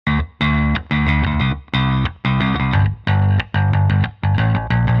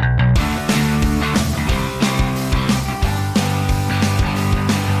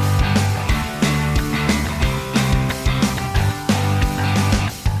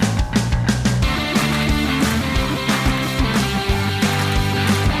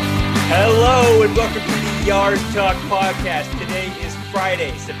and welcome to the Yard Talk Podcast. Today is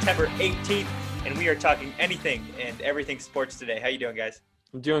Friday, September 18th, and we are talking anything and everything sports today. How you doing, guys?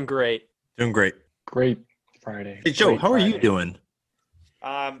 I'm doing great. Doing great. Great Friday. Hey, Joe, Great how Friday. are you doing?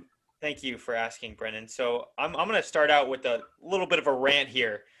 Thank you for asking, Brennan. So I'm going to start out with a little bit of a rant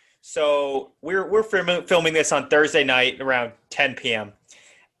here. So we're filming this on Thursday night around 10 p.m.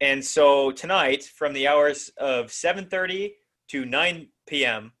 And so tonight, from the hours of 7:30 to 9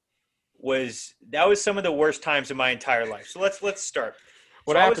 p.m., was some of the worst times of my entire life. So let's start.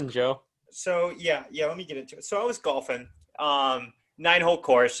 What happened, Joe? So yeah, let me get into it. So I was golfing, 9-hole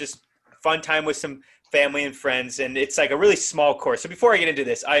course, just fun time with some family and friends, and it's like a really small course. So before I get into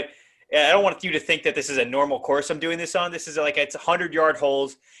this, I don't want you to think that this is a normal course I'm doing this on. This is like it's 100-yard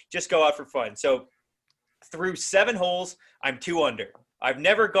holes. Just go out for fun. So through 7 holes, I'm 2 under. I've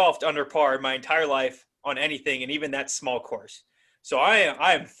never golfed under par in my entire life on anything, and even that small course. So I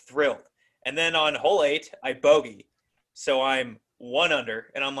am thrilled. And then on hole 8, I bogey. So I'm 1 under,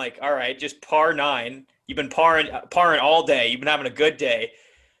 and I'm like, all right, just par 9. You've been parring all day. You've been having a good day.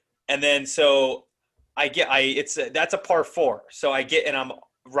 And then so that's a par 4. So I get, and I'm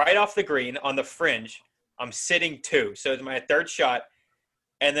right off the green on the fringe. I'm sitting 2. So it's my third shot,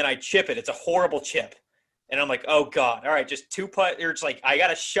 and then I chip it. It's a horrible chip. And I'm like, oh God, all right, just 2 putt. It's like I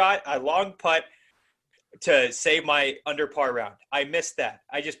got a long putt to save my under par round. I missed that.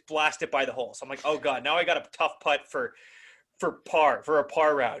 I just blasted by the hole. So I'm like, oh God, now I got a tough putt for a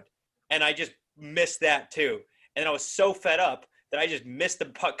par round. And I just missed that too. And I was so fed up that I just missed the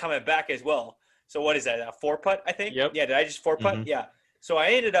putt coming back as well. So what is that, a 4 putt, I think? Yep. Yeah, did I just 4 putt? Mm-hmm. Yeah. So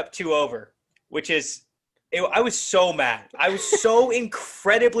I ended up 2 over, I was so mad. I was so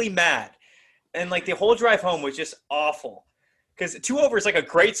incredibly mad. And like the whole drive home was just awful. Because 2 over is like a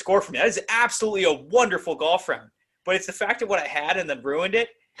great score for me. That is absolutely a wonderful golf round. But it's the fact of what I had and then ruined it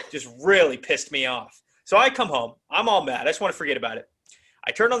just really pissed me off. So I come home. I'm all mad. I just want to forget about it.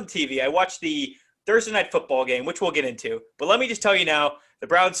 I turn on the TV. I watch the Thursday night football game, which we'll get into. But let me just tell you now, the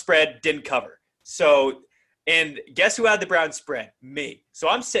Browns spread didn't cover. So, and guess who had the Browns spread? Me. So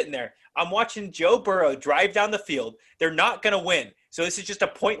I'm sitting there. I'm watching Joe Burrow drive down the field. They're not going to win. So this is just a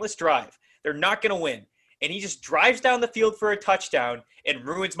pointless drive. They're not going to win. And he just drives down the field for a touchdown and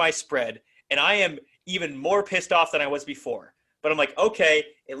ruins my spread. And I am even more pissed off than I was before. But I'm like, okay,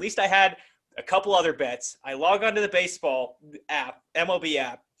 at least I had a couple other bets. I log onto the baseball app, MLB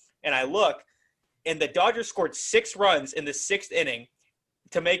app, and I look, and the Dodgers scored 6 runs in the 6th inning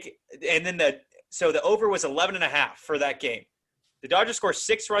to make – and then so the over was 11.5 for that game. The Dodgers scored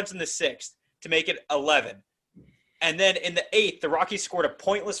 6 runs in the 6th to make it 11. And then in the 8th, the Rockies scored a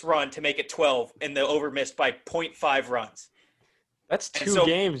pointless run to make it 12, and the over missed by 0.5 runs. That's 2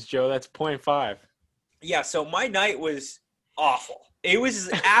 games, Joe. That's 0.5. Yeah, so my night was awful. It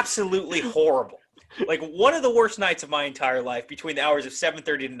was absolutely horrible. Like one of the worst nights of my entire life between the hours of 7:30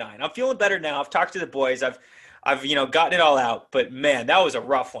 to 9. I'm feeling better now. I've talked to the boys. I've gotten it all out. But, man, that was a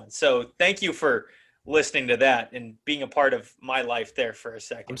rough one. So thank you for listening to that and being a part of my life there for a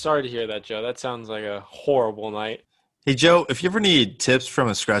second. I'm sorry to hear that, Joe. That sounds like a horrible night. Hey, Joe, if you ever need tips from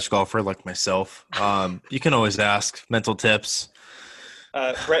a scratch golfer like myself, you can always ask. Mental tips.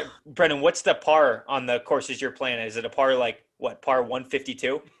 Brendan, what's the par on the courses you're playing? Is it a par par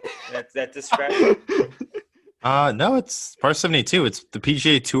 152? That's the scratch? No, it's par 72. It's the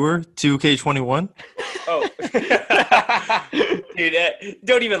PGA Tour 2K21. Oh, dude,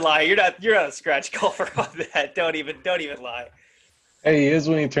 don't even lie. You're not a scratch golfer on that. Don't even lie. Hey, he is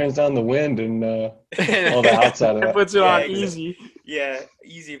when he turns down the wind and all the outside of It it. puts it on easy. Yeah,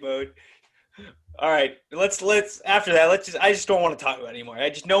 easy mode. All right, let's after that. I just don't want to talk about it anymore.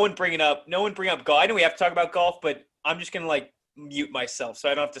 No one bring up golf. I know we have to talk about golf, but I'm just gonna mute myself so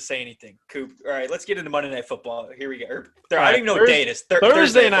I don't have to say anything. Coop. All right, let's get into Monday Night Football. Here we go. I don't even know what day it is.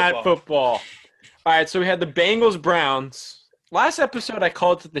 Thursday Night Football. All right, so we had the Bengals-Browns. Last episode I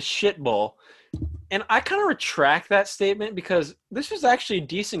called it the shit bowl. And I kind of retract that statement because this was actually a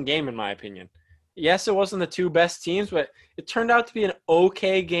decent game in my opinion. Yes, it wasn't the 2 best teams, but it turned out to be an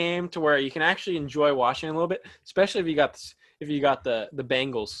okay game to where you can actually enjoy watching it a little bit, especially if you got the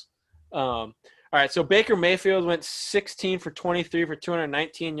Bengals. All right, so Baker Mayfield went 16 for 23 for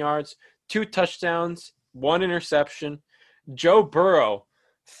 219 yards, 2 touchdowns, 1 interception. Joe Burrow,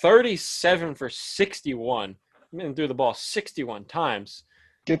 37 for 61. He threw the ball 61 times.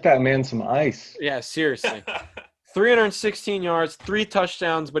 Get that man some ice. Yeah, seriously. 316 yards, 3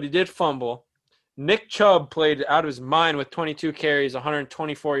 touchdowns, but he did fumble. Nick Chubb played out of his mind with 22 carries,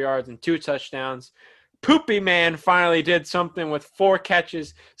 124 yards, and 2 touchdowns. Poopy Man finally did something with 4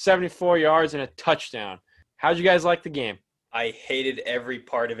 catches, 74 yards, and a touchdown. How'd you guys like the game? I hated every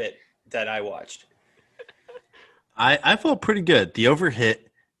part of it. that I watched. I felt pretty good. The over hit,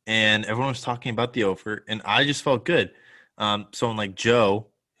 and everyone was talking about the over, and I just felt good. Someone like Joe,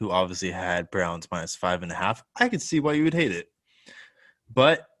 who obviously had Browns minus 5.5, I could see why you would hate it.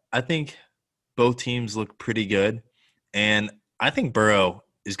 But I think both teams look pretty good, and I think Burrow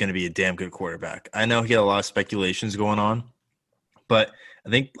is going to be a damn good quarterback. I know he had a lot of speculations going on, but I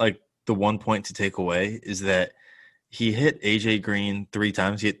think like the one point to take away is that he hit AJ Green 3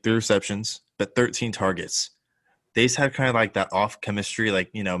 times. He hit 3 receptions, but 13 targets. They just had kind of like that off chemistry, like,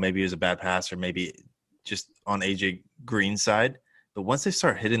 you know, maybe it was a bad pass or maybe just on AJ Green's side. But once they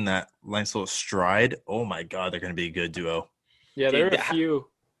start hitting that nice little stride, oh my God, they're going to be a good duo. Yeah, there are a few.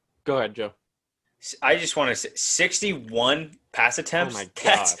 Go ahead, Joe. I just want to say 61 pass attempts. Oh my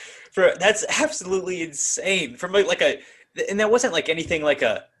God. That's absolutely insane. From and that wasn't like anything like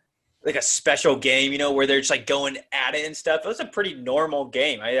a special game, you know, where they're just like going at it and stuff. It was a pretty normal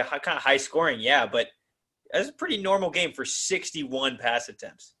game. Kind of high scoring, yeah, but it was a pretty normal game for 61 pass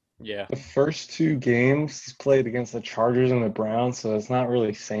attempts. Yeah. The first 2 games he's played against the Chargers and the Browns, so it's not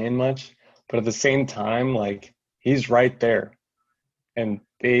really saying much. But at the same time, like, he's right there. And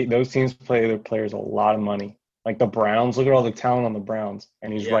those teams play their players a lot of money. Like the Browns, look at all the talent on the Browns,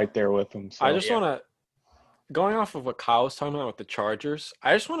 and he's right there with them. So. I just want to, going off of what Kyle was talking about with the Chargers,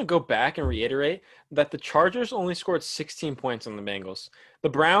 I just want to go back and reiterate that the Chargers only scored 16 points on the Bengals. The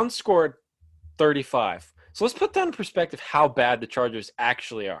Browns scored 35. So let's put that in perspective how bad the Chargers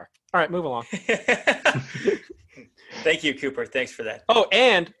actually are. All right, move along. Thank you, Cooper. Thanks for that. Oh,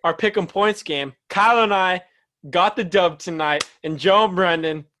 and our pick'em points game, Kyle and I got the dub tonight, and Joe and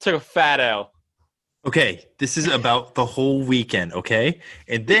Brendan took a fat L. Okay, this is about the whole weekend, okay?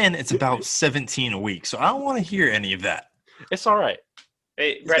 And then it's about 17 a week. So I don't want to hear any of that. It's all right.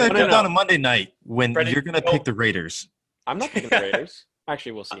 Hey, It's going to come down to Monday night when you're going to pick the Raiders. I'm not picking the Raiders.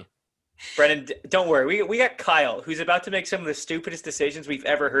 Actually, we'll see. Brendan, don't worry. We got Kyle, who's about to make some of the stupidest decisions we've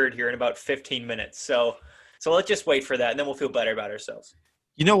ever heard here in about 15 minutes. So let's just wait for that, and then we'll feel better about ourselves.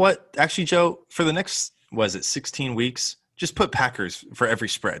 You know what? Actually, Joe, for the next, 16 weeks, just put Packers for every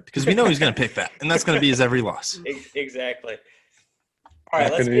spread because we know he's going to pick that, and that's going to be his every loss. Exactly. All right,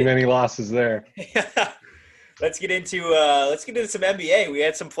 not going to be many losses there. Let's get into some NBA. We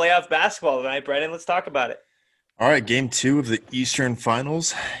had some playoff basketball tonight, Brendan. Let's talk about it. All right, game 2 of the Eastern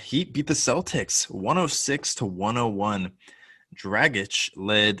Finals. Heat beat the Celtics 106-101. Dragic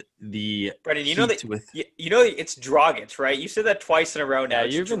led the Brendan, you know it's Dragic, right? You said that twice in a row now. Yeah,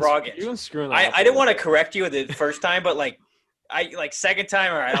 you've been screwing that up. I didn't want to correct you the first time, but second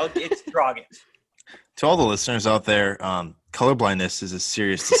time, all right, it's Dragic. To all the listeners out there, colorblindness is a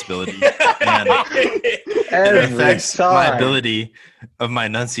serious disability, and it affects my ability of my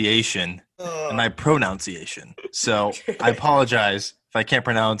enunciation and my pronunciation. So I apologize if I can't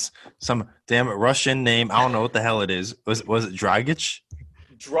pronounce some damn Russian name. I don't know what the hell it is. Was it Dragic?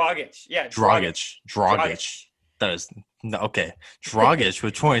 Dragic, yeah. Dragic. That is okay. Dragic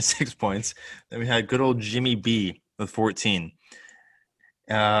with 26 points. Then we had good old Jimmy B with 14.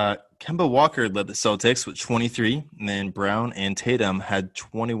 Kemba Walker led the Celtics with 23, and then Brown and Tatum had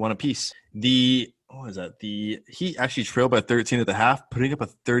 21 apiece. The Heat actually trailed by 13 at the half, putting up a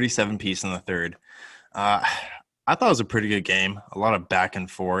 37 piece in the third. I thought it was a pretty good game. A lot of back and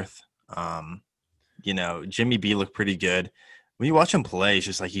forth. Jimmy B looked pretty good. When you watch him play, it's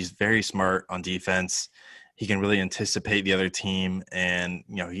just like he's very smart on defense. He can really anticipate the other team, and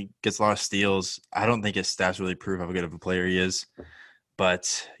he gets a lot of steals. I don't think his stats really prove how good of a player he is.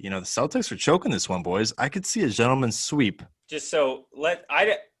 But, the Celtics are choking this one, boys. I could see a gentleman's sweep. Just so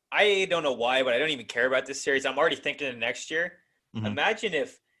I don't know why, but I don't even care about this series. I'm already thinking of next year. Mm-hmm. Imagine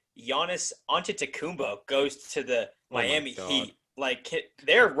if Giannis Antetokounmpo goes to the Miami Heat. Like,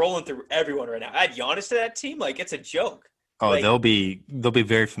 they're rolling through everyone right now. Add Giannis to that team, it's a joke. Oh, they'll be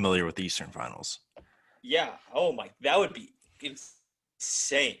very familiar with the Eastern Finals. Yeah. Oh my, that would be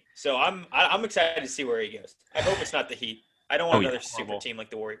insane. So I'm excited to see where he goes. I hope it's not the Heat. I don't want another super team like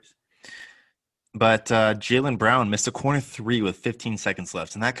the Warriors. But Jaylen Brown missed a corner 3 with 15 seconds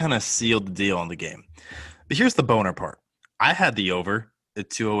left, and that kind of sealed the deal on the game. But here's the boner part. I had the over at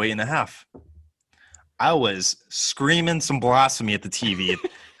 208.5. I was screaming some blasphemy at the TV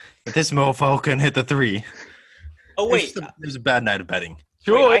that this mofo couldn't hit the 3. Oh, wait. It was a bad night of betting.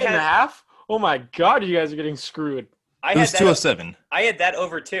 208.5? Oh, my God, you guys are getting screwed. It was 207. I had that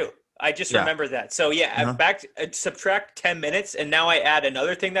over, too. I just remember that. So, yeah, subtract 10 minutes, and now I add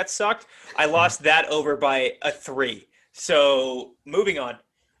another thing that sucked. I lost that over by a 3. So, moving on.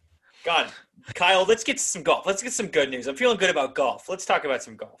 God, Kyle, let's get some golf. Let's get some good news. I'm feeling good about golf. Let's talk about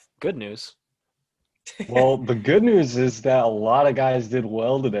some golf. Good news. Well, the good news is that a lot of guys did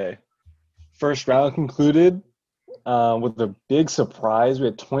well today. First round concluded with a big surprise. We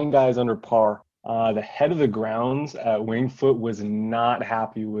had 20 guys under par. The head of the grounds at Winged Foot was not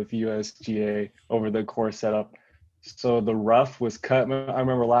happy with USGA over the course setup. So the rough was cut. I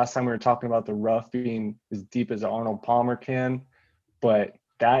remember last time we were talking about the rough being as deep as Arnold Palmer can, but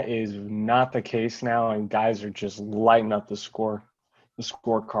that is not the case now, and guys are just lighting up the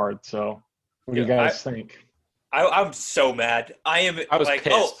scorecard. So what do you guys think? I'm so mad. I was like,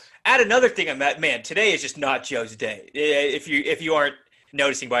 pissed. Add another thing I'm mad. Man, today is just not Joe's day. If you aren't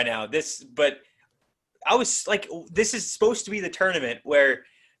noticing by now, but I was like, this is supposed to be the tournament where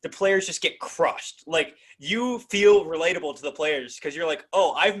the players just get crushed. Like, you feel relatable to the players because you're like,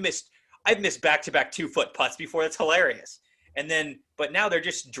 oh, I've missed back-to-back 2-foot putts before. That's hilarious. But now they're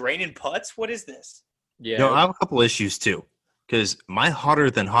just draining putts. What is this? Yeah. No, I have a couple issues too, because my hotter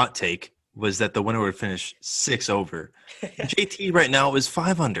than hot take was that the winner would finish 6 over. JT right now is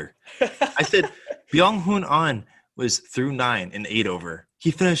 5 under. I said Byung-Hoon An was through 9 and 8 over.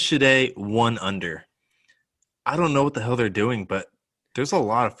 He finished today 1 under. I don't know what the hell they're doing, but there's a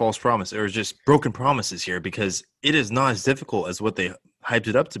lot of false promise or just broken promises here because it is not as difficult as what they hyped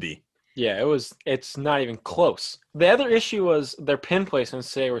it up to be. Yeah, it's not even close. The other issue was their pin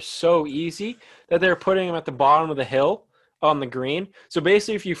placements today were so easy that they were putting them at the bottom of the hill on the green. So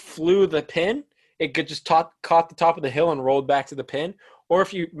basically if you flew the pin, it could just caught the top of the hill and rolled back to the pin. Or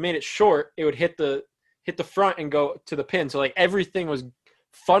if you made it short, it would hit the front and go to the pin. So like everything was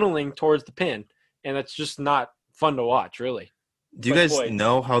funneling towards the pin, and that's just not fun to watch, really. Do you guys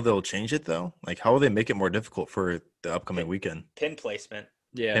know how they'll change it, though? Like, how will they make it more difficult for the upcoming weekend? Pin placement.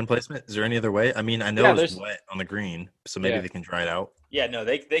 Yeah. Pin placement? Is there any other way? I mean, I know it's wet on the green, so maybe they can dry it out. Yeah, no,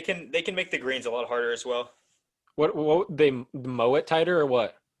 they can make the greens a lot harder as well. What they mow it tighter or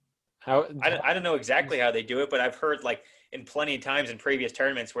what? How? I don't know exactly how they do it, but I've heard like in plenty of times in previous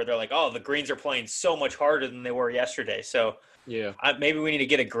tournaments where they're like, oh, the greens are playing so much harder than they were yesterday. So yeah, maybe we need to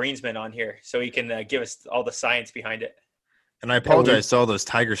get a greensman on here so he can give us all the science behind it. And I apologize to all those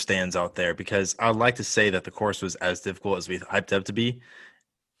Tiger stands out there because I would like to say that the course was as difficult as we hyped up to be,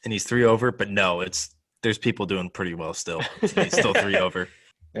 and he's 3 over. But no, there's people doing pretty well still. He's still 3 over.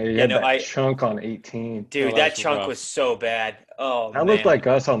 Yeah, that chunk on 18. Dude, that chunk was so bad. Oh, that looked like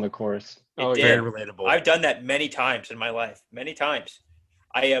us on the course. It did. Very relatable. I've done that many times in my life, many times.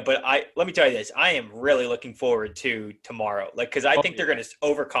 But let me tell you this: I am really looking forward to tomorrow. Like, because I think they're going to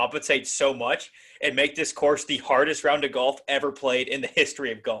overcompensate so much and make this course the hardest round of golf ever played in the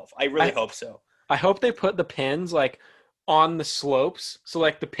history of golf. I really hope so. I hope they put the pins like on the slopes, so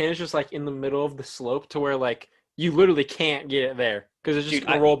like the pin is just like in the middle of the slope to where like you literally can't get it there because it's just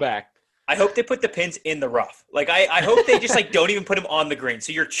going to roll back. I hope they put the pins in the rough. Like I hope they just like don't even put them on the green,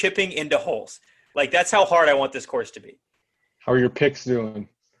 so you're chipping into holes. Like that's how hard I want this course to be. How are your picks doing?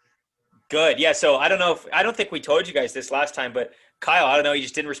 Good. Yeah, so I don't think we told you guys this last time, but Kyle, I don't know, he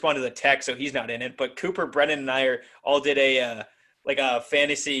just didn't respond to the text, so he's not in it. But Cooper, Brennan, and I all did a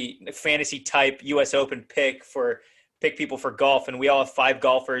fantasy type US Open pick people for golf, and we all have 5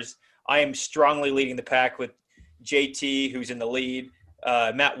 golfers. I am strongly leading the pack with JT, who's in the lead,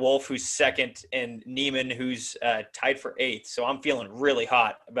 Matt Wolf, who's second, and Neiman, who's tied for 8th. So I'm feeling really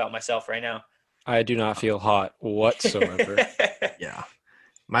hot about myself right now. I do not feel hot whatsoever. Yeah.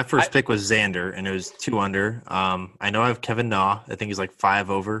 My first pick was Xander, and it was 2 under. I know I have Kevin Na. I think he's like 5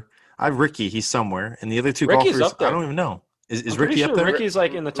 over. I have Ricky. He's somewhere. And the other 2 Ricky's golfers, up there. I don't even know. Is I'm Ricky up there? Ricky's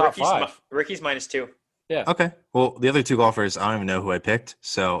like in the top 5. Ricky's -2. Yeah. Okay. Well, the other 2 golfers, I don't even know who I picked.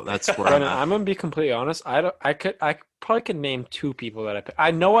 So that's where Brennan, I'm going to be completely honest. I probably could name 2 people that I picked.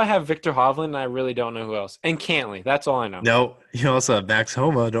 I know I have Victor Hovland, and I really don't know who else. And Cantley. That's all I know. No, you also have Max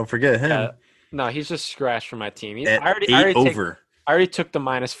Homa. Don't forget him. No, he's just scratched from my team. At I already took the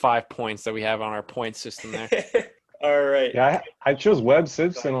 -5 points that we have on our point system there. All right. Yeah, I chose Webb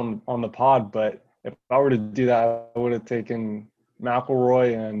Simpson on the pod, but if I were to do that, I would have taken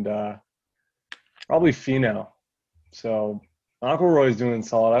McIlroy and probably Finau. So McIlroy's doing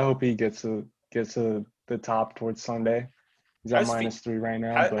solid. I hope he gets to the top towards Sunday. He's at -3 right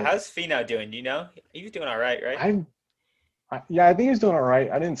now. How's Finau doing? Do you know? He's doing all right, right? I think he's doing all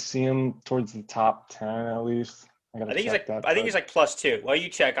right. I didn't see him towards the top 10 at least. I think he's like +2. Well, you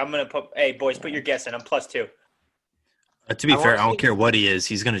check. I'm gonna put. Hey, boys, put your guess in. I'm +2. To be fair, I don't care what he is.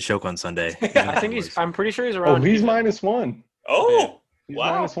 He's gonna choke on Sunday. I think I'm pretty sure he's around. Oh, he's -1. Oh, he's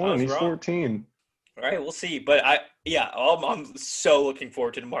wow. -1. He's 14. All right, we'll see. But I'm so looking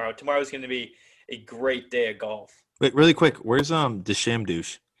forward to tomorrow. Tomorrow's gonna be a great day of golf. Wait, really quick. Where's Desham?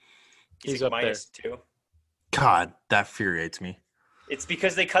 He's up there. -2. God, that infuriates me. It's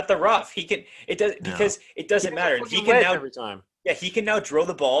because they cut the rough. It doesn't matter. He can now every time. Yeah, he can now drill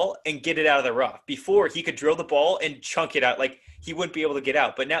the ball and get it out of the rough. Before, he could drill the ball and chunk it out. Like, he wouldn't be able to get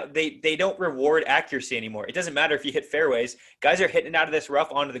out. But now they don't reward accuracy anymore. It doesn't matter if you hit fairways. Guys are hitting out of this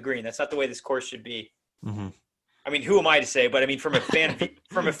rough onto the green. That's not the way this course should be. Mm-hmm. I mean, who am I to say? But, I mean, from a fan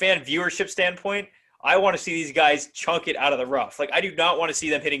viewership standpoint, I want to see these guys chunk it out of the rough. Like, I do not want to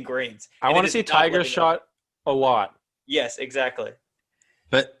see them hitting greens. I want to see Tiger's shot a lot. Yes, exactly.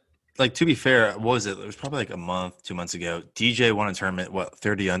 But like, to be fair, what was it? It was probably like a month, 2 months ago. DJ won a tournament,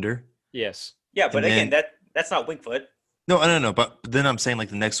 30 under? Yes. Yeah, but again, that's not Winged Foot. No, I don't know. But then I'm saying like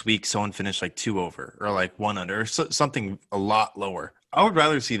the next week, someone finished like 2 over or like 1 under or something a lot lower. I would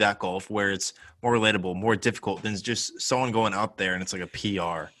rather see that golf where it's more relatable, more difficult than just someone going out there and it's like a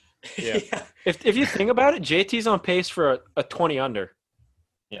PR. Yeah. If you think about it, JT's on pace for a 20 under.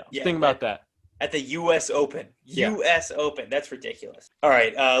 Yeah. Think about that. At the U.S. Open. U.S. Open. That's ridiculous. All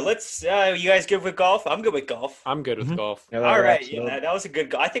right. Let's. You guys good with golf? I'm good with golf. I'm good with golf. Yeah, All right. Yeah, that was a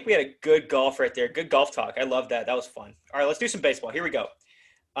good. I think we had a good golf right there. Good golf talk. I love that. That was fun. All right. Let's do some baseball. Here we go.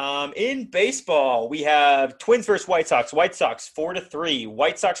 In baseball, we have Twins versus White Sox. White Sox 4-3.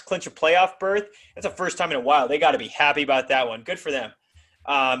 White Sox clinch a playoff berth. That's the first time in a while. They got to be happy about that one. Good for them.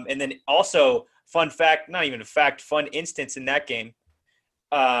 And then also, fun fact, not even a fact, fun instance in that game.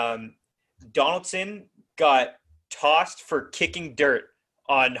 Donaldson got tossed for kicking dirt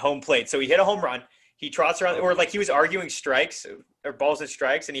on home plate. So he hit a home run. He trots around, or like he was arguing strikes or balls and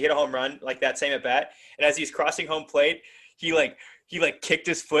strikes, and he hit a home run like that same at bat. And as he's crossing home plate, he kicked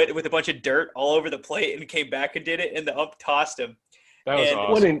his foot with a bunch of dirt all over the plate and came back and did it, and the ump tossed him. That was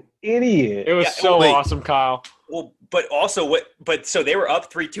awesome. What an idiot. It was awesome, Kyle. Well, but also so they were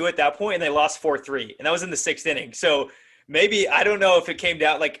up 3-2 at that point, and they lost 4-3, and that was in the 6th inning. So maybe, I don't know if it came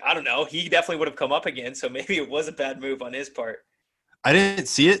down, I don't know. He definitely would have come up again, so maybe it was a bad move on his part. I didn't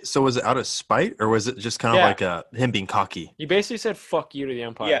see it, so was it out of spite, or was it just kind of like him being cocky? He basically said, fuck you to the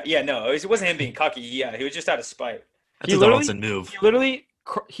umpire. No, it wasn't him being cocky. Yeah, he was just out of spite. That's a Donaldson move. He literally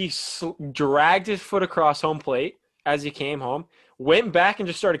dragged his foot across home plate as he came home, went back and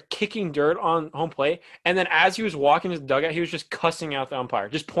just started kicking dirt on home plate, and then as he was walking his dugout, he was just cussing out the umpire,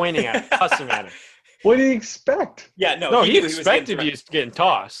 just pointing at him, cussing at him. What did he expect? Yeah, no, he expected you getting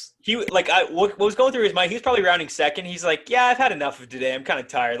tossed. What was going through his mind? He was probably rounding second. He's like, "Yeah, I've had enough of today. I'm kind of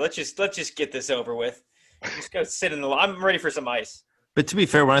tired. Let's just get this over with. Just go sit in the. I'm ready for some ice." But to be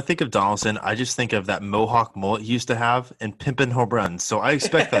fair, when I think of Donaldson, I just think of that mohawk mullet he used to have and pimping home runs. So I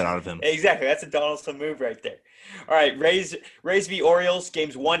expect that out of him. Exactly, that's a Donaldson move right there. All right, Rays v. Orioles,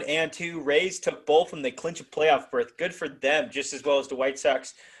 games 1 and 2. Rays took both of them. They clinch a playoff berth. Good for them, just as well as the White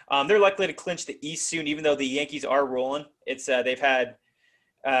Sox. They're likely to clinch the East soon, even though the Yankees are rolling. It's they got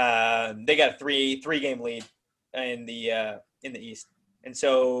a three-game lead in the East. And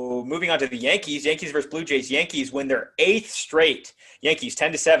so moving on to the Yankees versus Blue Jays. Yankees win their 8th straight. Yankees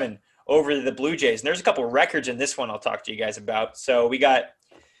 10-7 over the Blue Jays. And there's a couple records in this one I'll talk to you guys about. So we got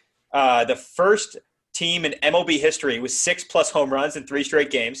the first team in MLB history with 6+ home runs in 3 straight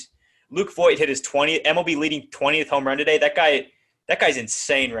games. Luke Voigt hit his MLB leading 20th home run today. That guy's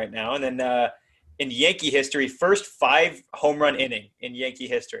insane right now. And then in Yankee history, first 5 home run inning in Yankee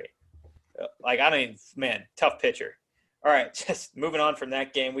history. Tough pitcher. All right, just moving on from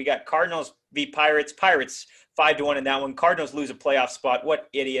that game, we got Cardinals v. Pirates. Pirates 5-1 in that one. Cardinals lose a playoff spot. What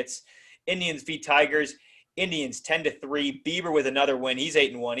idiots. Indians v. Tigers. Indians 10-3. Bieber with another win. He's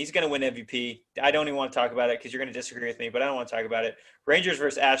 8-1. He's going to win MVP. I don't even want to talk about it because you're going to disagree with me, but I don't want to talk about it. Rangers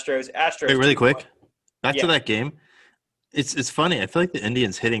versus Astros. Astros. Wait, really quick. Back to that game. It's funny. I feel like the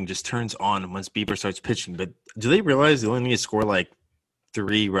Indians hitting just turns on once Bieber starts pitching, but do they realize they only need to score like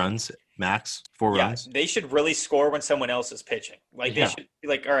 3 runs max, 4 runs? They should really score when someone else is pitching. They should be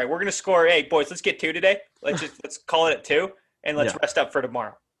like, all right, we're gonna score. Hey, boys, let's get 2 today. Let's call it at 2, and let's rest up for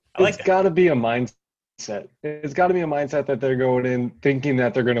tomorrow. It's got to be a mindset. It's got to be a mindset that they're going in thinking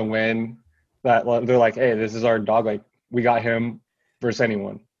that they're gonna win. That they're like, hey, this is our dog. Like we got him versus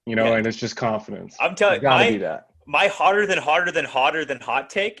anyone, and it's just confidence. I'm telling you, got to be that. My hotter than hot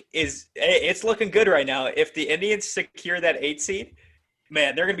take is it's looking good right now. If the Indians secure that 8 seed,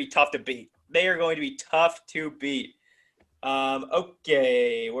 man, they're going to be tough to beat. They are going to be tough to beat.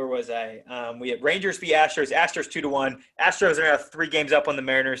 Okay, where was I? We have Rangers v. Astros. Astros 2-1. Astros are now 3 games up on the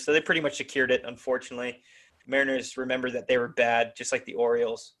Mariners, so they pretty much secured it, unfortunately. Mariners, remember that they were bad, just like the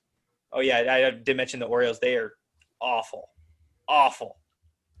Orioles. Oh, yeah, I did mention the Orioles. They are awful. Awful.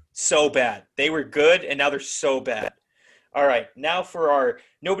 So bad. They were good, and now they're so bad. All right, now for our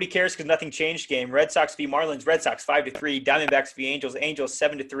nobody cares because nothing changed game. Red Sox v. Marlins. Red Sox 5-3. Diamondbacks v. Angels. Angels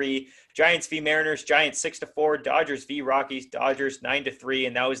 7-3. Giants v. Mariners. Giants 6-4. Dodgers v. Rockies. Dodgers 9-3.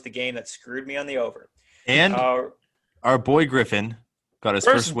 And that was the game that screwed me on the over. And Our boy Griffin got his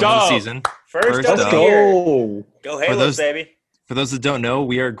First first win of the dub. season. First Let's of the year. go. Go Halos, baby. For those that don't know,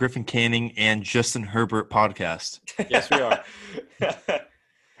 we are Griffin Canning and Justin Herbert podcast. Yes, we are.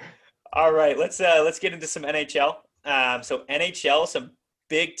 All right, let's get into some NHL. So NHL, some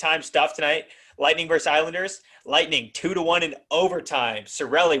big time stuff tonight. Lightning versus Islanders. Lightning 2-1 in overtime.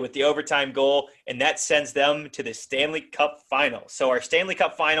 Cirelli with the overtime goal, and that sends them to the Stanley Cup final. So our Stanley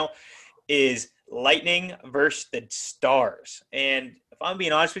Cup final is Lightning versus the Stars. And if I'm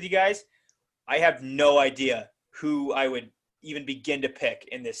being honest with you guys, I have no idea who I would even begin to pick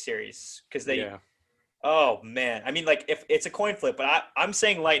in this series because oh man, I mean, like, if it's a coin flip, but I'm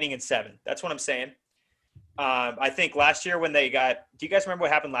saying Lightning in 7. That's what I'm saying. I think last year when they got, do you guys remember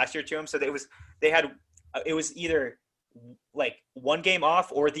what happened last year to them? So it was either like one game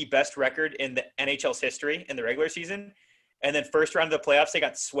off or the best record in the NHL's history in the regular season, and then first round of the playoffs they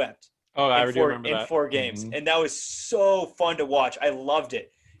got swept. Oh, I already remember that. In 4 games, and that was so fun to watch. I loved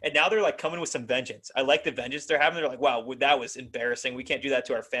it. And now they're like coming with some vengeance. I like the vengeance they're having. They're like, wow, that was embarrassing. We can't do that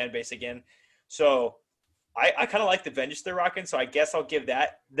to our fan base again. So I kind of like the vengeance they're rocking. So I guess I'll give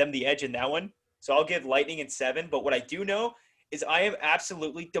them the edge in that one. So I'll give Lightning in 7. But what I do know is I am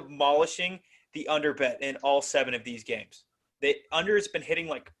absolutely demolishing the under bet in all 7 of these games. The under has been hitting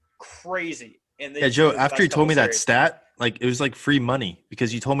like crazy. Yeah, Joe, after you told me that stat, like, it was like free money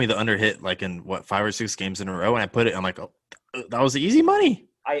because you told me the under hit like in 5 or 6 games in a row, and I put it. I'm like, oh, that was easy money.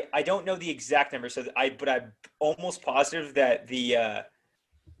 I don't know the exact number, but I'm almost positive that the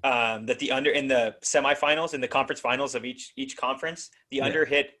under in the semifinals and the conference finals of each conference, the under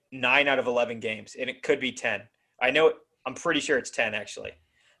hit 9 out of 11 games, and it could be 10. I'm pretty sure it's 10 actually.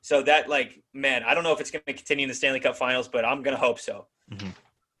 So that, like, man, I don't know if it's going to continue in the Stanley Cup Finals, but I'm going to hope so. Mm-hmm.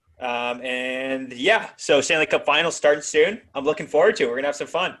 And yeah, so Stanley Cup Finals starting soon. I'm looking forward to it. We're gonna have some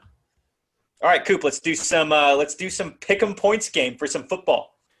fun. All right, Coop, let's do some pick'em points game for some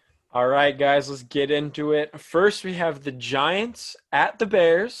football. All right, guys, let's get into it. First, we have the Giants at the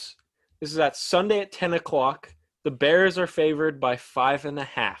Bears. This is at Sunday at 10 o'clock. The Bears are favored by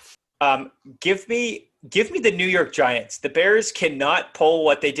 5.5. Give me the New York Giants. The Bears cannot pull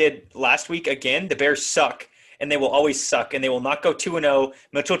what they did last week again. The Bears suck, and they will always suck, and they will not go 2-0.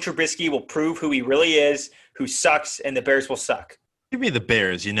 Mitchell Trubisky will prove who he really is, who sucks, and the Bears will suck. Give me the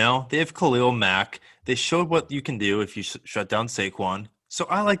Bears, you know? They have Khalil Mack. They showed what you can do if you shut down Saquon. So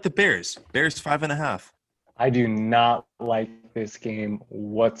I like the Bears. Bears 5.5. I do not like this game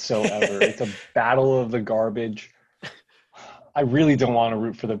whatsoever. It's a battle of the garbage. I really don't want to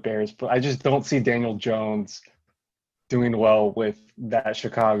root for the Bears, but I just don't see Daniel Jones doing well with that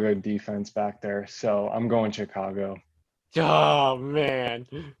Chicago defense back there. So I'm going Chicago. Oh, man.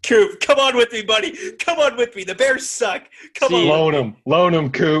 Coop, come on with me, buddy. Come on with me. The Bears suck. Come on. Loan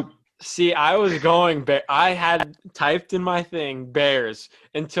him, Coop. See, I was going I had typed in my thing Bears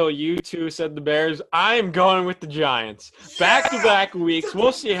until you two said the Bears. I'm going with the Giants. Back-to-back weeks.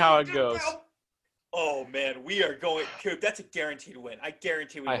 We'll see how it goes. Oh, man, we are going. Coop, that's a guaranteed win. I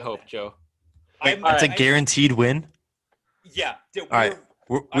guarantee we win. I hope, Joe. That's a guaranteed win? Yeah. All right,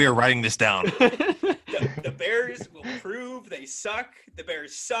 we are writing this down. The Bears will prove they suck. The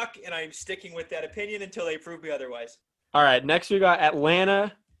Bears suck, and I'm sticking with that opinion until they prove me otherwise. All right, next we got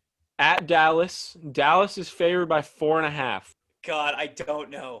Atlanta at Dallas. Dallas is favored by 4.5. God, I don't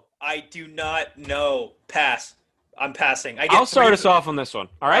know. I do not know. Pass. I'm passing. I'll start us off on this one.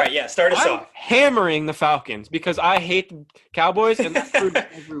 All right? All right, yeah, start us off. Hammering the Falcons because I hate the Cowboys, and that's proves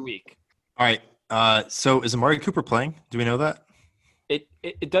every week. All right, so is Amari Cooper playing? Do we know that?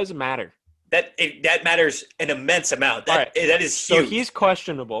 It doesn't matter. That matters an immense amount. That is huge. So he's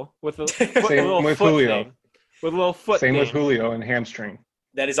questionable with a Same little with foot Julio. thing. With a little foot Same thing. with Julio and hamstring.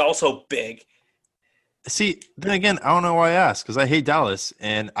 That is also big. See, then again, I don't know why I asked because I hate Dallas,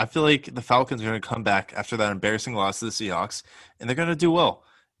 and I feel like the Falcons are going to come back after that embarrassing loss to the Seahawks, and they're going to do well.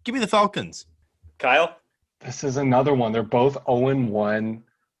 Give me the Falcons. Kyle? This is another one. They're both 0-1.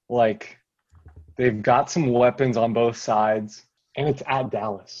 Like, they've got some weapons on both sides, and it's at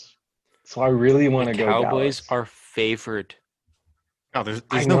Dallas. So I really want to go Cowboys Dallas. are favored. Oh, there's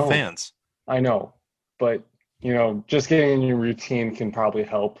I no know. fans. I know, but, just getting in your routine can probably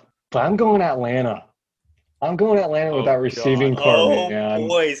help. But I'm going Atlanta. I'm going Atlanta with that receiving core, man.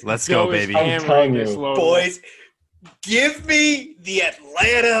 Boys. Let's go, baby. I'm telling you. Boys, give me the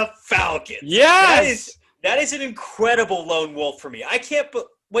Atlanta Falcons. Yes! That is an incredible lone wolf for me. I can't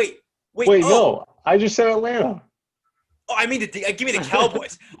 – wait. No. I just said Atlanta. Oh, I mean, give me the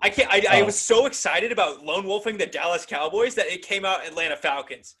Cowboys. I can't. I was so excited about lone wolfing the Dallas Cowboys that it came out Atlanta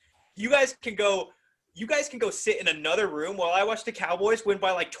Falcons. You guys can go sit in another room while I watch the Cowboys win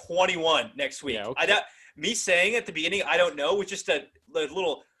by like 21 next week. Yeah, okay. me saying at the beginning, I don't know, was just a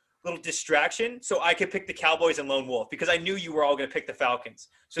little distraction so I could pick the Cowboys and Lone Wolf because I knew you were all going to pick the Falcons.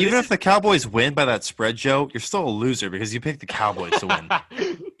 So Even if the Cowboys win by that spread, Joe, you're still a loser because you picked the Cowboys to win.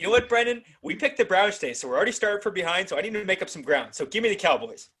 You know what, Brendan? We picked the Browns today, so we're already starting from behind, so I need to make up some ground. So give me the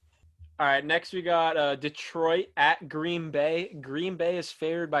Cowboys. All right, next we got Detroit at Green Bay. Green Bay is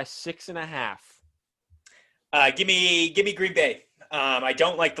favored by 6.5. Give me Green Bay. I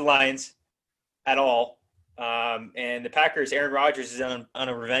don't like the Lions at all. And the Packers, Aaron Rodgers is on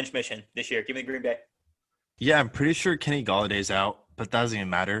a revenge mission this year. Give me the Green Bay. Yeah, I'm pretty sure Kenny Galladay's out, but that doesn't even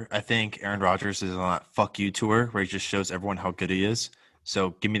matter. I think Aaron Rodgers is on that fuck you tour where he just shows everyone how good he is.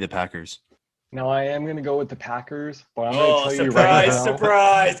 So give me the Packers. Now, I am going to go with the Packers, but I'm going to tell you surprise, right now.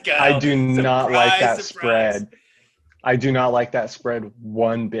 surprise, Kyle. I do not like that surprise. spread. I do not like that spread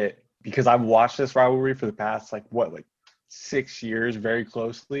one bit because I've watched this rivalry for the past, 6 years very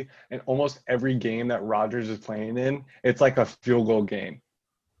closely. And almost every game that Rodgers is playing in, it's like a field goal game.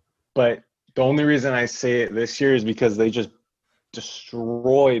 But the only reason I say it this year is because they just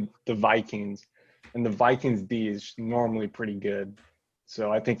destroyed the Vikings. And the Vikings D is normally pretty good. So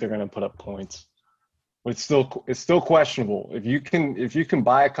I think they're going to put up points. But it's still questionable. If you can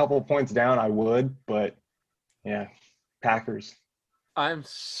buy a couple of points down, I would. But yeah, Packers. I'm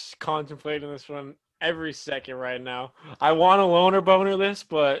contemplating this one every second right now. I want to loner boner this,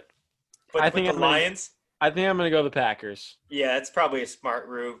 but I think the Lions. I think I'm going to go the Packers. Yeah, it's probably a smart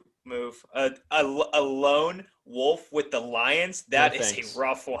move. A lone wolf with the Lions. That is thanks. a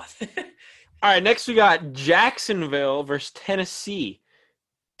rough one. All right, next we got Jacksonville versus Tennessee.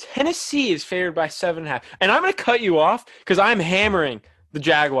 Tennessee is favored by 7.5. And I'm going to cut you off because I'm hammering the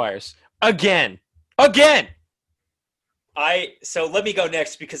Jaguars. Again. So let me go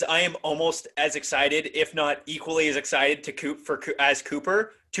next because I am almost as excited, if not equally as excited, as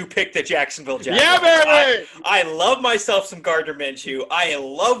Cooper to pick the Jacksonville Jaguars. Yeah, baby! I love myself some Gardner Minshew. I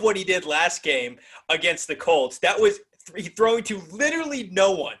love what he did last game against the Colts. That was throwing to literally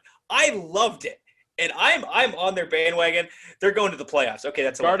no one. I loved it. And I'm on their bandwagon. They're going to the playoffs. Okay,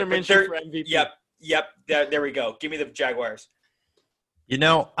 that's a Gardner Minshew for MVP. Yep. There we go. Give me the Jaguars. You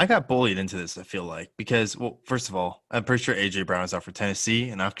know, I got bullied into this, I feel like, because, well, first of all, I'm pretty sure A.J. Brown is out for Tennessee,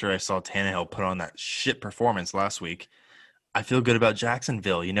 and after I saw Tannehill put on that shit performance last week, I feel good about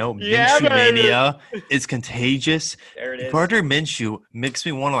Jacksonville. You know, Yeah, Minshew mania is contagious. There it is. Gardner Minshew makes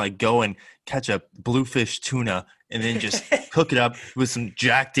me want to, go and catch a bluefish tuna and then just cook it up with some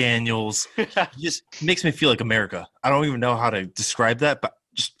Jack Daniels. It just makes me feel like America. I don't even know how to describe that, but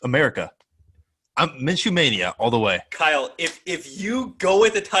just America. I'm Minshew mania all the way. Kyle, if you go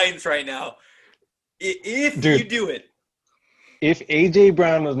with the Titans right now, you do it. If A.J.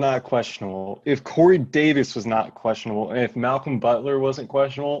 Brown was not questionable, if Corey Davis was not questionable, and if Malcolm Butler wasn't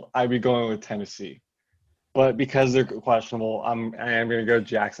questionable, I'd be going with Tennessee. But because they're questionable, I am going to go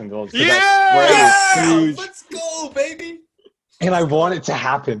Jacksonville. So that spread is huge. Let's go, baby. And I want it to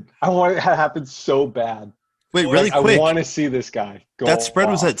happen. I want it to happen so bad. Wait, really quick. I want to see this guy go That spread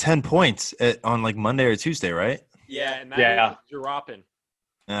was off. at 10 points on Monday or Tuesday, right? Yeah. And that is dropping.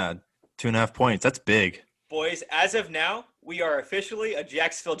 2.5 points. That's big. Boys, as of now, we are officially a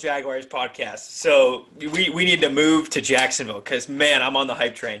Jacksonville Jaguars podcast. So we need to move to Jacksonville because, man, I'm on the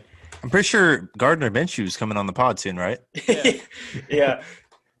hype train. I'm pretty sure Gardner Minshew is coming on the pod soon, right? Yeah.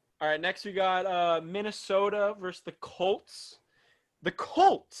 All right, next we got Minnesota versus the Colts. The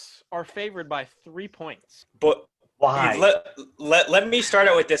Colts are favored by 3 points. But Why? let me start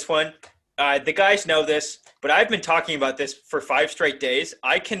out with this one. The guys know this, but I've been talking about this for 5 straight days.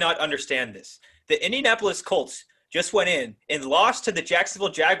 I cannot understand this. The Indianapolis Colts just went in and lost to the Jacksonville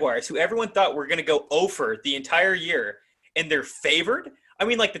Jaguars, who everyone thought were going to go over the entire year, and they're favored? I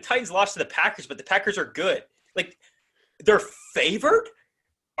mean, the Titans lost to the Packers, but the Packers are good. They're favored?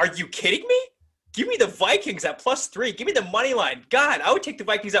 Are you kidding me? Give me the Vikings at +3. Give me the money line. God, I would take the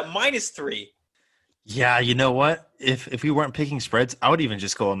Vikings at -3. Yeah, you know what? If we weren't picking spreads, I would even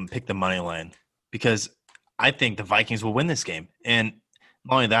just go and pick the money line because I think the Vikings will win this game. And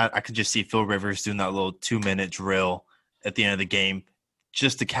not only that, I could just see Phil Rivers doing that little 2-minute drill at the end of the game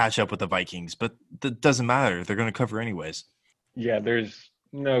just to catch up with the Vikings. But that doesn't matter. They're going to cover anyways. Yeah, there's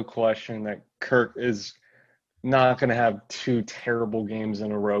no question that Kirk is not going to have 2 terrible games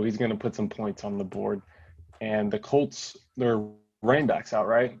in a row. He's going to put some points on the board. And the Colts, their running backs out,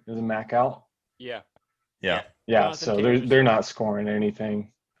 right? Isn't Mac out? Yeah. Yeah. Yeah, so they're not scoring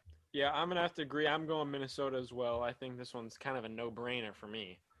anything. Yeah, I'm going to have to agree. I'm going Minnesota as well. I think this one's kind of a no-brainer for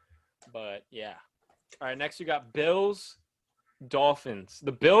me. But, yeah. All right, next we got Bills, Dolphins.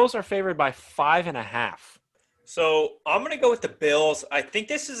 The Bills are favored by 5.5. So I'm gonna go with the Bills. I think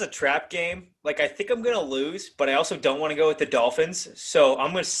this is a trap game. Like I think I'm gonna lose, but I also don't want to go with the Dolphins. So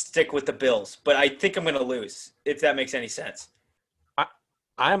I'm gonna stick with the Bills. But I think I'm gonna lose, if that makes any sense.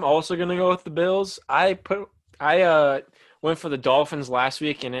 I'm also gonna go with the Bills. I went for the Dolphins last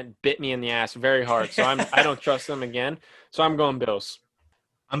week and it bit me in the ass very hard. So I don't trust them again. So I'm going Bills.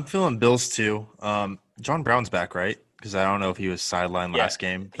 I'm feeling Bills too. John Brown's back, right? Because I don't know if he was sidelined last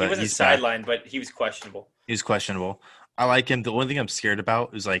game, but he wasn't he's back. sidelined, but he was questionable. He was questionable. I like him. The only thing I'm scared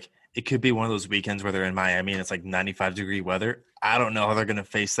about is like it could be one of those weekends where they're in Miami and it's like 95-degree weather. I don't know how they're gonna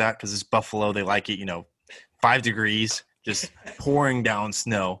face that because it's Buffalo. They like it, 5 degrees, just pouring down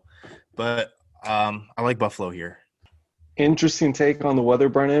snow. But I like Buffalo here. Interesting take on the weather,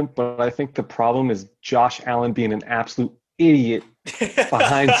 Brennan, but I think the problem is Josh Allen being an absolute idiot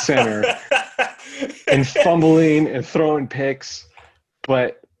behind center and fumbling and throwing picks.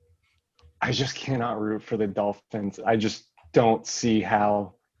 But I just cannot root for the Dolphins. I just don't see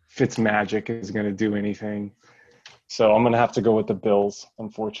how Fitzmagic is going to do anything. So I'm going to have to go with the Bills,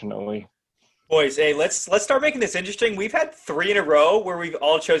 unfortunately. Boys, hey, let's start making this interesting. We've had 3 in a row where we've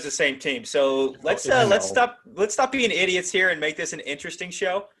all chose the same team. So let's stop being idiots here and make this an interesting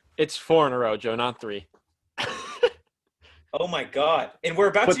show. It's 4 in a row, Joe, not 3. Oh my God! And we're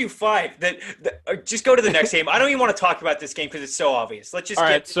about to do 5. Just go to the next game. I don't even want to talk about this game because it's so obvious. Let's just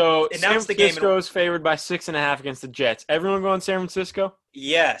so announce San the game. Francisco is favored by 6.5 against the Jets. Everyone going San Francisco?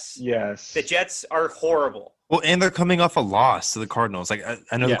 Yes. Yes. The Jets are horrible. Well, and they're coming off a loss to the Cardinals. Like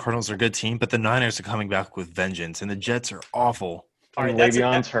I know the Cardinals are a good team, but the Niners are coming back with vengeance, and the Jets are awful. All right,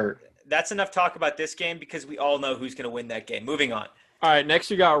 Le'Veon's hurt. That's enough talk about this game because we all know who's going to win that game. Moving on. All right, next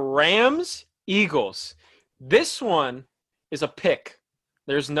we got Rams, Eagles. This one is a pick.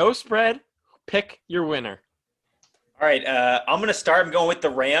 There's no spread. Pick your winner. All right, I'm going to start. I'm going with the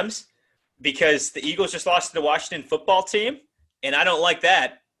Rams because the Eagles just lost to the Washington football team, and I don't like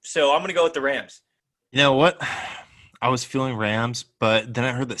that. So I'm going to go with the Rams. You know what? I was feeling Rams, but then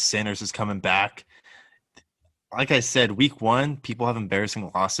I heard that Sanders is coming back. Like I said, week 1, people have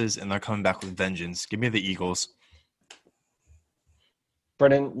embarrassing losses, and they're coming back with vengeance. Give me the Eagles.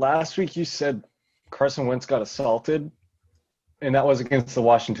 Brennan, last week you said Carson Wentz got assaulted, and that was against the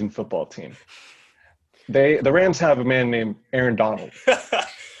Washington football team. The Rams have a man named Aaron Donald.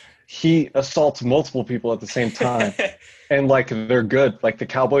 He assaults multiple people at the same time, and, they're good. The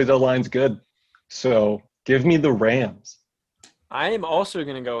Cowboys' O-line's good. So give me the Rams. I am also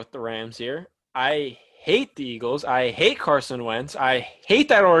going to go with the Rams here. I hate the Eagles. I hate Carson Wentz. I hate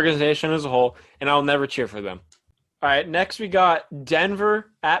that organization as a whole, and I'll never cheer for them. All right, next we got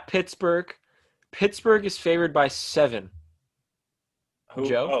Denver at Pittsburgh. Pittsburgh is favored by 7.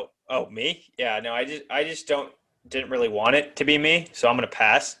 Joe? Oh, me? Yeah, no, I just didn't really want it to be me, so I'm going to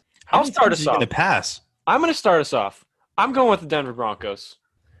pass. I'll start us off. Going to pass. I'm going to start us off. I'm going with the Denver Broncos.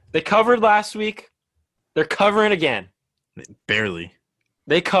 They covered last week. They're covering again. Barely.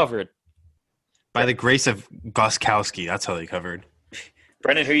 They covered. By the grace of Gostkowski, that's how they covered.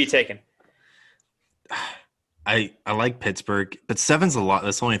 Brendan, who are you taking? I like Pittsburgh, but 7's a lot.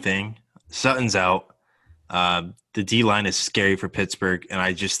 That's the only thing. Sutton's out. The D-line is scary for Pittsburgh, and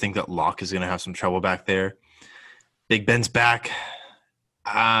I just think that Locke is going to have some trouble back there. Big Ben's back.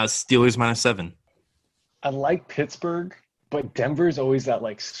 Steelers -7. I like Pittsburgh, but Denver's always that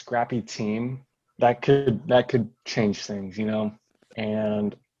scrappy team that could change things,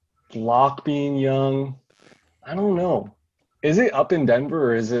 And Locke being young, I don't know. Is it up in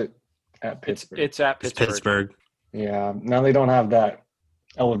Denver or is it at Pittsburgh? It's at Pittsburgh. It's Pittsburgh. Yeah. Now they don't have that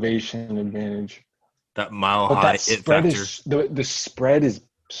elevation advantage. That mile But high that spread factor. is the spread is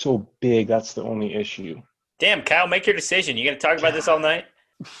so big. That's the only issue. Damn, Kyle, make your decision. You going to talk about this all night?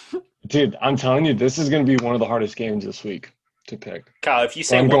 Dude, I'm telling you, this is going to be one of the hardest games this week to pick. Kyle, if you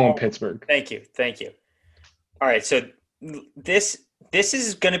say I'm one going more- Pittsburgh. Thank you. All right, so this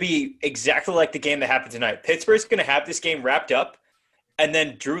is going to be exactly like the game that happened tonight. Pittsburgh's going to have this game wrapped up, and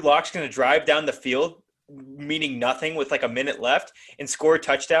then Drew Lock's going to drive down the field, meaning nothing with a minute left, and score a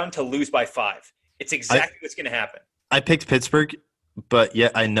touchdown to lose by 5. It's exactly what's going to happen. I picked Pittsburgh, but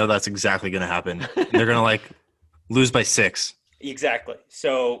yet I know that's exactly going to happen. They're going to lose by 6. Exactly.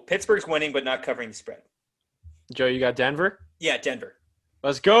 So Pittsburgh's winning, but not covering the spread. Joe, you got Denver? Yeah, Denver.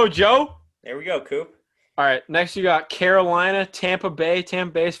 Let's go, Joe. There we go, Coop. All right, next you got Carolina, Tampa Bay.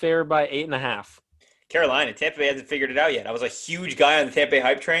 Tampa Bay is favored by 8.5. Carolina. Tampa Bay hasn't figured it out yet. I was a huge guy on the Tampa Bay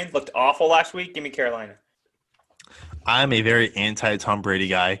hype train. Looked awful last week. Give me Carolina. I'm a very anti-Tom Brady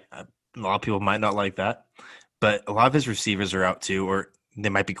guy. A lot of people might not like that, but a lot of his receivers are out too, or they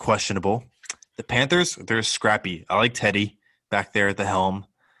might be questionable. The Panthers, they're scrappy. I like Teddy back there at the helm,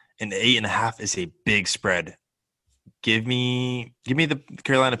 and 8.5 is a big spread. Give me the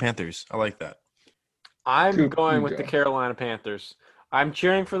Carolina Panthers. I like that. I'm going You with the go. Carolina Panthers. I'm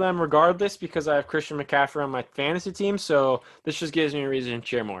cheering for them regardless because I have Christian McCaffrey on my fantasy team, so this just gives me a reason to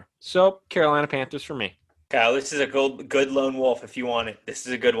cheer more. So, Carolina Panthers for me. Kyle, this is a good lone wolf if you want it. This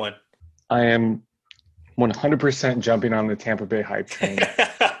is a good one. I am 100% jumping on the Tampa Bay hype train,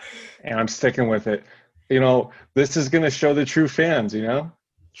 and I'm sticking with it. This is going to show the true fans,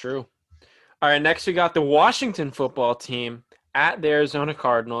 True. All right, next we got the Washington football team at the Arizona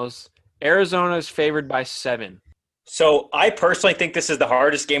Cardinals. Arizona is favored by 7. So I personally think this is the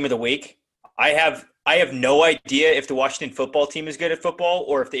hardest game of the week. I have no idea if the Washington football team is good at football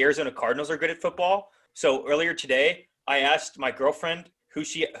or if the Arizona Cardinals are good at football. So earlier today, I asked my girlfriend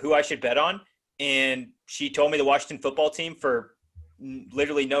who I should bet on, and she told me the Washington football team for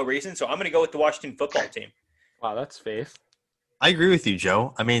literally no reason. So I'm going to go with the Washington football team. Wow, that's faith. I agree with you,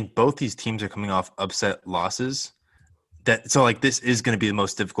 Joe. I mean, both these teams are coming off upset losses. So this is going to be the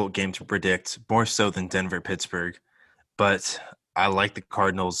most difficult game to predict, more so than Denver-Pittsburgh. But I like the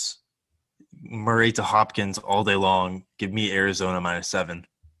Cardinals. Murray to Hopkins all day long. Give me Arizona -7.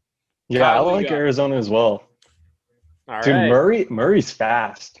 Yeah, Kyle, I who you like got? Arizona as well. All Dude, right. Murray's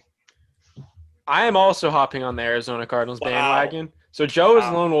fast. I am also hopping on the Arizona Cardinals Wow. bandwagon. So Joe is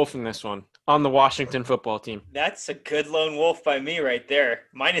Wow. lone wolf in this one on the Washington football team. That's a good lone wolf by me right there.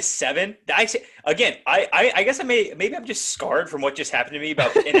 -7. Again, I guess maybe I'm just scarred from what just happened to me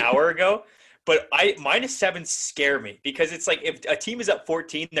about an hour ago. But -7 scare me because it's like if a team is up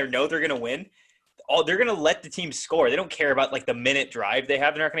 14, they know they're going to win. They're going to let the team score. They don't care about like the minute drive they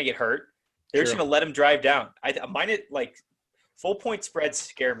have. They're not going to get hurt. They're just True. going to let them drive down. Full point spreads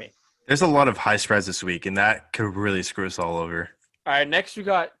scare me. There's a lot of high spreads this week, and that could really screw us all over. All right, next we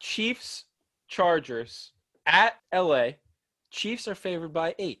got Chiefs, Chargers at LA. Chiefs are favored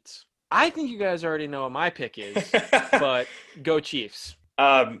by 8. I think you guys already know what my pick is, but go Chiefs.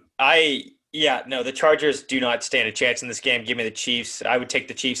 The Chargers do not stand a chance in this game. Give me the Chiefs. I would take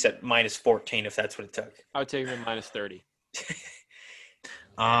the Chiefs at -14 if that's what it took. I would take them at -30.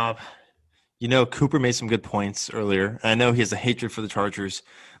 Cooper made some good points earlier. I know he has a hatred for the Chargers,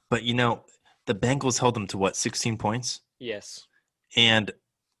 but the Bengals held them to 16 points? Yes. And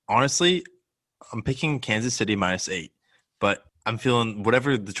honestly, I'm picking Kansas City -8, but I'm feeling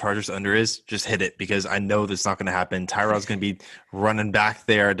whatever the Chargers under is, just hit it because I know that's not going to happen. Tyrod's going to be running back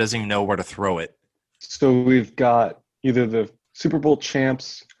there. Doesn't even know where to throw it. So we've got either the Super Bowl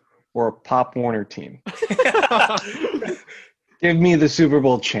champs or a Pop Warner team. Give me the Super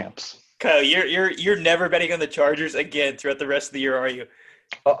Bowl champs. Kyle, you're never betting on the Chargers again throughout the rest of the year, are you?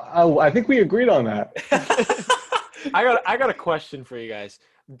 I think we agreed on that. I got a question for you guys.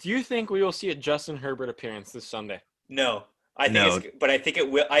 Do you think we will see a Justin Herbert appearance this Sunday? No. I think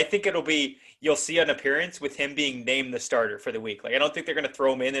it will. I think it'll be. You'll see an appearance with him being named the starter for the week. Like I don't think they're going to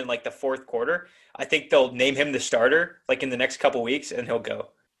throw him in like the fourth quarter. I think they'll name him the starter like in the next couple weeks, and he'll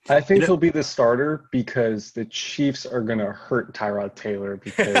go. I think he'll be the starter because the Chiefs are going to hurt Tyrod Taylor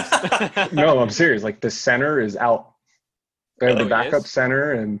because no, I'm serious. Like the center is out. They have the backup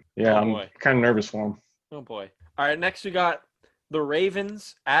center, and I'm kind of nervous for him. Oh boy! All right, next we got the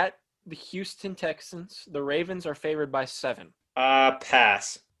Ravens at the Houston Texans. The Ravens are favored by 7.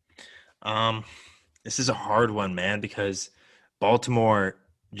 Pass. This is a hard one, man, because Baltimore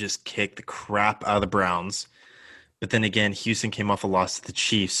just kicked the crap out of the Browns. But then again, Houston came off a loss to the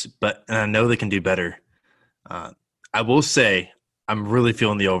Chiefs, and I know they can do better. I will say I'm really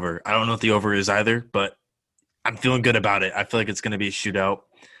feeling the over. I don't know what the over is either, but I'm feeling good about it. I feel like it's going to be a shootout.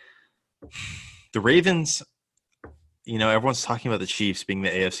 The Ravens, everyone's talking about the Chiefs being the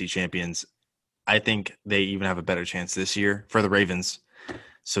AFC champions. I think they even have a better chance this year for the Ravens.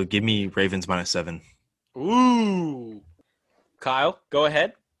 So give me Ravens -7. Ooh. Kyle, go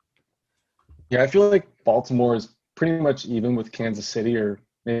ahead. Yeah, I feel like Baltimore is pretty much even with Kansas City or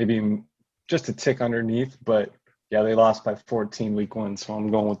maybe just a tick underneath. But, yeah, they lost by 14 week 1, so I'm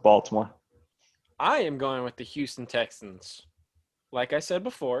going with Baltimore. I am going with the Houston Texans. Like I said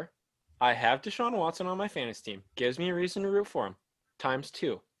before, I have Deshaun Watson on my fantasy team. Gives me a reason to root for him.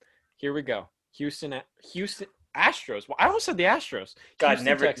 ×2. Here we go. Houston Astros. Well, I almost said the Astros. God,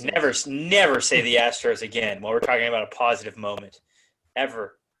 Houston never say the Astros again while we're talking about a positive moment.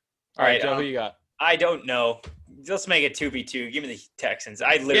 Ever. All right, Joe, who you got? I don't know. Let's make it 2v2. Give me the Texans.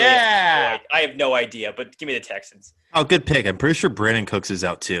 I have no idea, but give me the Texans. Oh, good pick. I'm pretty sure Brandon Cooks is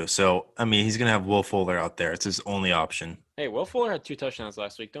out too. So, I mean, he's going to have Will Fuller out there. It's his only option. Hey, Will Fuller had 2 touchdowns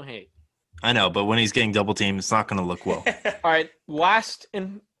last week. Don't hate. I know, but when he's getting double teamed, it's not going to look well. All right, last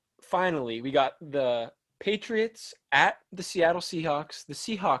and finally, we got the Patriots at the Seattle Seahawks. The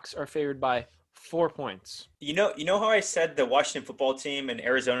Seahawks are favored by 4 points. You know how I said the Washington football team and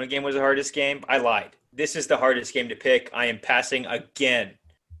Arizona game was the hardest game? I lied. This is the hardest game to pick. I am passing again.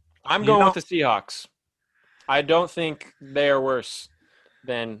 I'm You going know- with the Seahawks. I don't think they are worse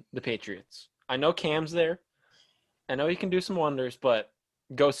than the Patriots. I know Cam's there. I know he can do some wonders, but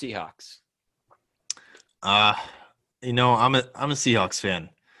go Seahawks. I'm a Seahawks fan,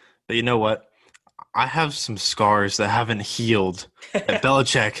 but you know what? I have some scars that haven't healed that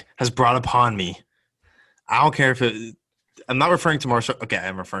Belichick has brought upon me. I don't care if it. I'm not referring to Marshawn. Okay,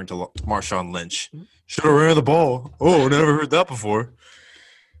 I'm referring to Marshawn Lynch. Should have ran the ball. Oh, never heard that before.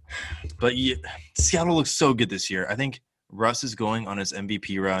 But yeah, Seattle looks so good this year. I think Russ is going on his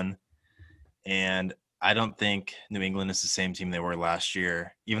MVP run, and I don't think New England is the same team they were last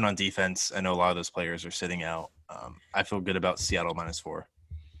year. Even on defense, I know a lot of those players are sitting out. I feel good about Seattle -4.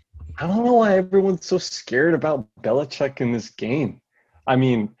 I don't know why everyone's so scared about Belichick in this game. I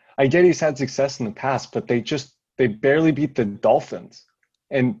mean, I get he's had success in the past, but they barely beat the Dolphins.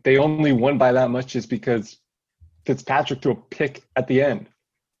 And they only won by that much just because Fitzpatrick threw a pick at the end.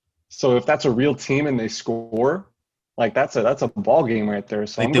 So if that's a real team and they score, like that's a ball game right there.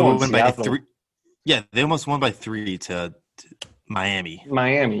 So I'm They going won by Seattle. 3. Yeah, they almost won by 3 to Miami.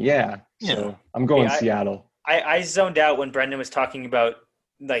 Miami, yeah. Yeah. So I'm going Yeah, Seattle. I zoned out when Brendan was talking about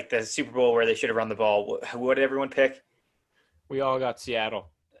like the Super Bowl where they should have run the ball. What did everyone pick? We all got Seattle.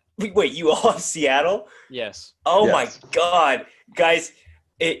 Wait, you all have Seattle? Yes. Oh Yes. my God, guys!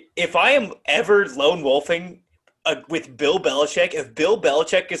 If I am ever lone wolfing with Bill Belichick, if Bill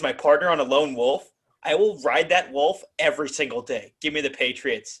Belichick is my partner on a lone wolf, I will ride that wolf every single day. Give me the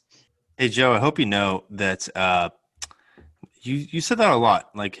Patriots. Hey, Joe, I hope you know that you said that a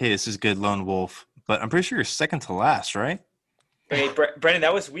lot. Like, hey, this is good, lone wolf. But I'm pretty sure you're second to last, right? Hey, Brendan,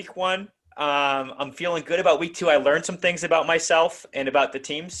 that was week 1. I'm feeling good about week 2. I learned some things about myself and about the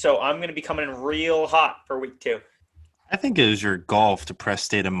team, so I'm going to be coming in real hot for week 2. I think it was your golf depressed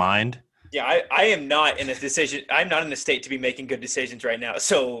state of mind. Yeah, I am not in a decision. I'm not in a state to be making good decisions right now,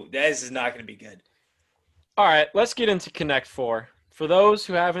 so this is not going to be good. All right, let's get into Connect 4. For those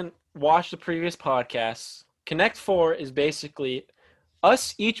who haven't watched the previous podcasts, Connect 4 is basically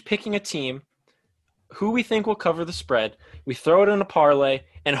us each picking a team who we think will cover the spread. We throw it in a parlay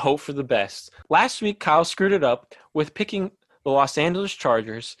and hope for the best. Last week, Kyle screwed it up with picking the Los Angeles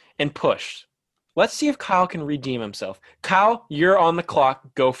Chargers and pushed. Let's see if Kyle can redeem himself. Kyle, you're on the clock.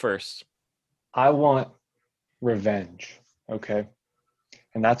 Go first. I want revenge, okay?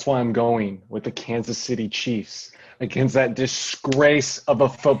 And that's why I'm going with the Kansas City Chiefs against that disgrace of a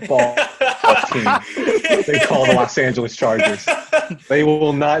football team they call the Los Angeles Chargers. They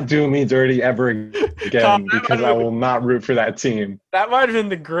will not do me dirty ever again because I will not root for that team. That might have been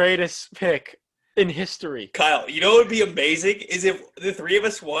the greatest pick in history. Kyle, you know what would be amazing is if the 3 of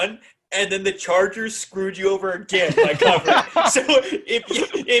us won and then the Chargers screwed you over again by covering. So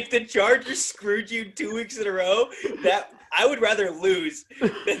if the Chargers screwed you 2 weeks in a row, that I would rather lose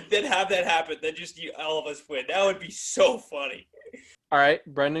than have that happen than just all of us win. That would be so funny. All right,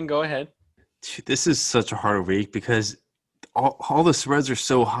 Brendan, go ahead. Dude, this is such a hard week because all the spreads are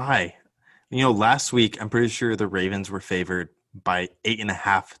so high. You know, last week I'm pretty sure the Ravens were favored by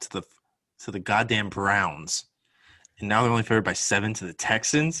 8.5 to the goddamn Browns, and now they're only favored by 7 to the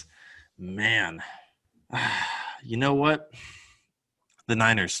Texans. Man, you know what? The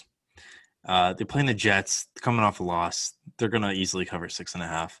Niners. They're playing the Jets, coming off a loss. They're gonna easily cover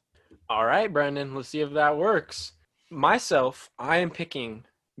 6.5. All right, Brendan, let's see if that works. Myself, I am picking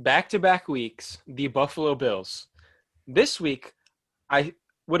back-to-back weeks the Buffalo Bills. This week, I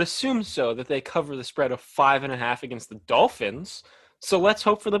would assume so that they cover the spread of 5.5 against the Dolphins. So let's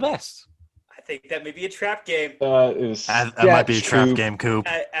hope for the best. I think that may be a trap game. That might be a trap game, Coop.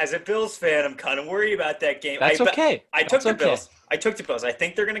 As a Bills fan, I'm kind of worried about that game. That's okay. I took That's the okay. Bills. I took the Bills. I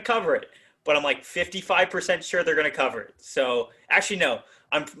think they're going to cover it, but I'm like 55% sure they're going to cover it. So actually, no.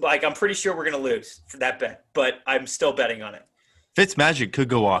 I'm pretty sure we're going to lose for that bet, but I'm still betting on it. Fitzmagic could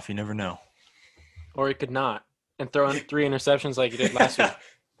go off. You never know. Or he could not and throw in 3 interceptions like he did last week.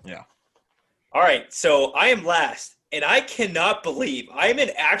 Yeah. All right, so I am last, and I cannot believe I am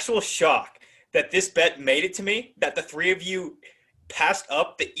in actual shock that this bet made it to me, that the 3 of you passed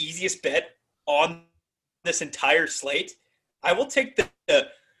up the easiest bet on this entire slate. I will take the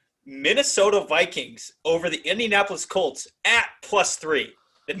Minnesota Vikings over the Indianapolis Colts at +3.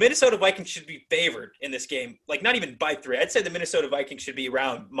 The Minnesota Vikings should be favored in this game, like not even by 3. I'd say the Minnesota Vikings should be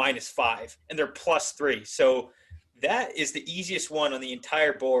around -5, and they're +3. So that is the easiest one on the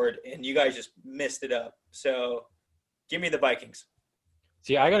entire board, and you guys just messed it up. So give me the Vikings.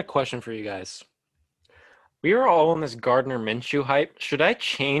 See, I got a question for you guys. We were all on this Gardner Minshew hype. Should I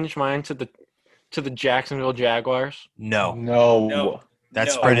change mine to the to the Jacksonville Jaguars? No. No. That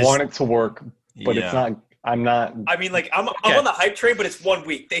No. spread I is want it to work, but it's Yeah. not. I'm not. I mean, like, I'm Okay. on the hype train, but it's 1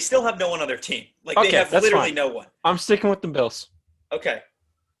 week. They still have no one on their team. Like, Okay, they have that's literally fine. no one. I'm sticking with the Bills. Okay.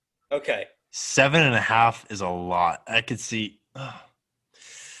 7.5 is a lot. I could see.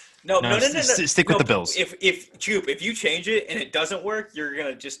 No. Stick with the Bills. If Jupe, if you change it and it doesn't work, you're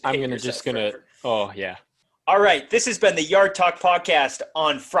gonna just. I'm hate gonna yourself just gonna. forever. Oh yeah. All right, this has been the Yard Talk podcast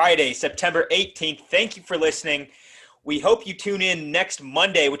on Friday, September 18th. Thank you for listening. We hope you tune in next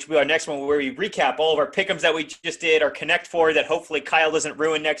Monday, which will be our next one, where we recap all of our pick'ems that we just did, our Connect Four that hopefully Kyle doesn't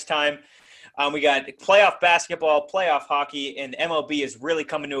ruin next time. We got playoff basketball, playoff hockey, and MLB is really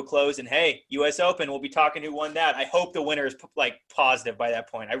coming to a close. And hey, U.S. Open, we'll be talking who won that. I hope the winner is positive by that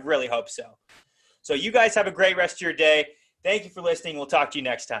point. I really hope so. So you guys have a great rest of your day. Thank you for listening. We'll talk to you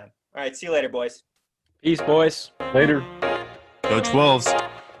next time. All right, see you later, boys. Peace, boys. Later. Go 12s.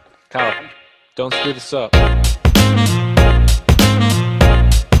 Kyle, don't screw this up.